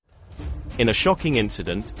In a shocking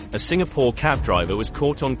incident, a Singapore cab driver was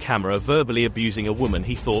caught on camera verbally abusing a woman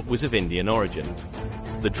he thought was of Indian origin.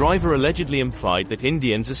 The driver allegedly implied that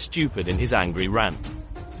Indians are stupid in his angry rant.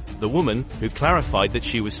 The woman, who clarified that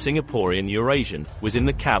she was Singaporean-Eurasian, was in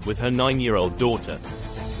the cab with her 9-year-old daughter.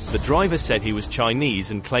 The driver said he was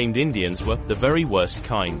Chinese and claimed Indians were the very worst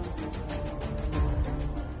kind.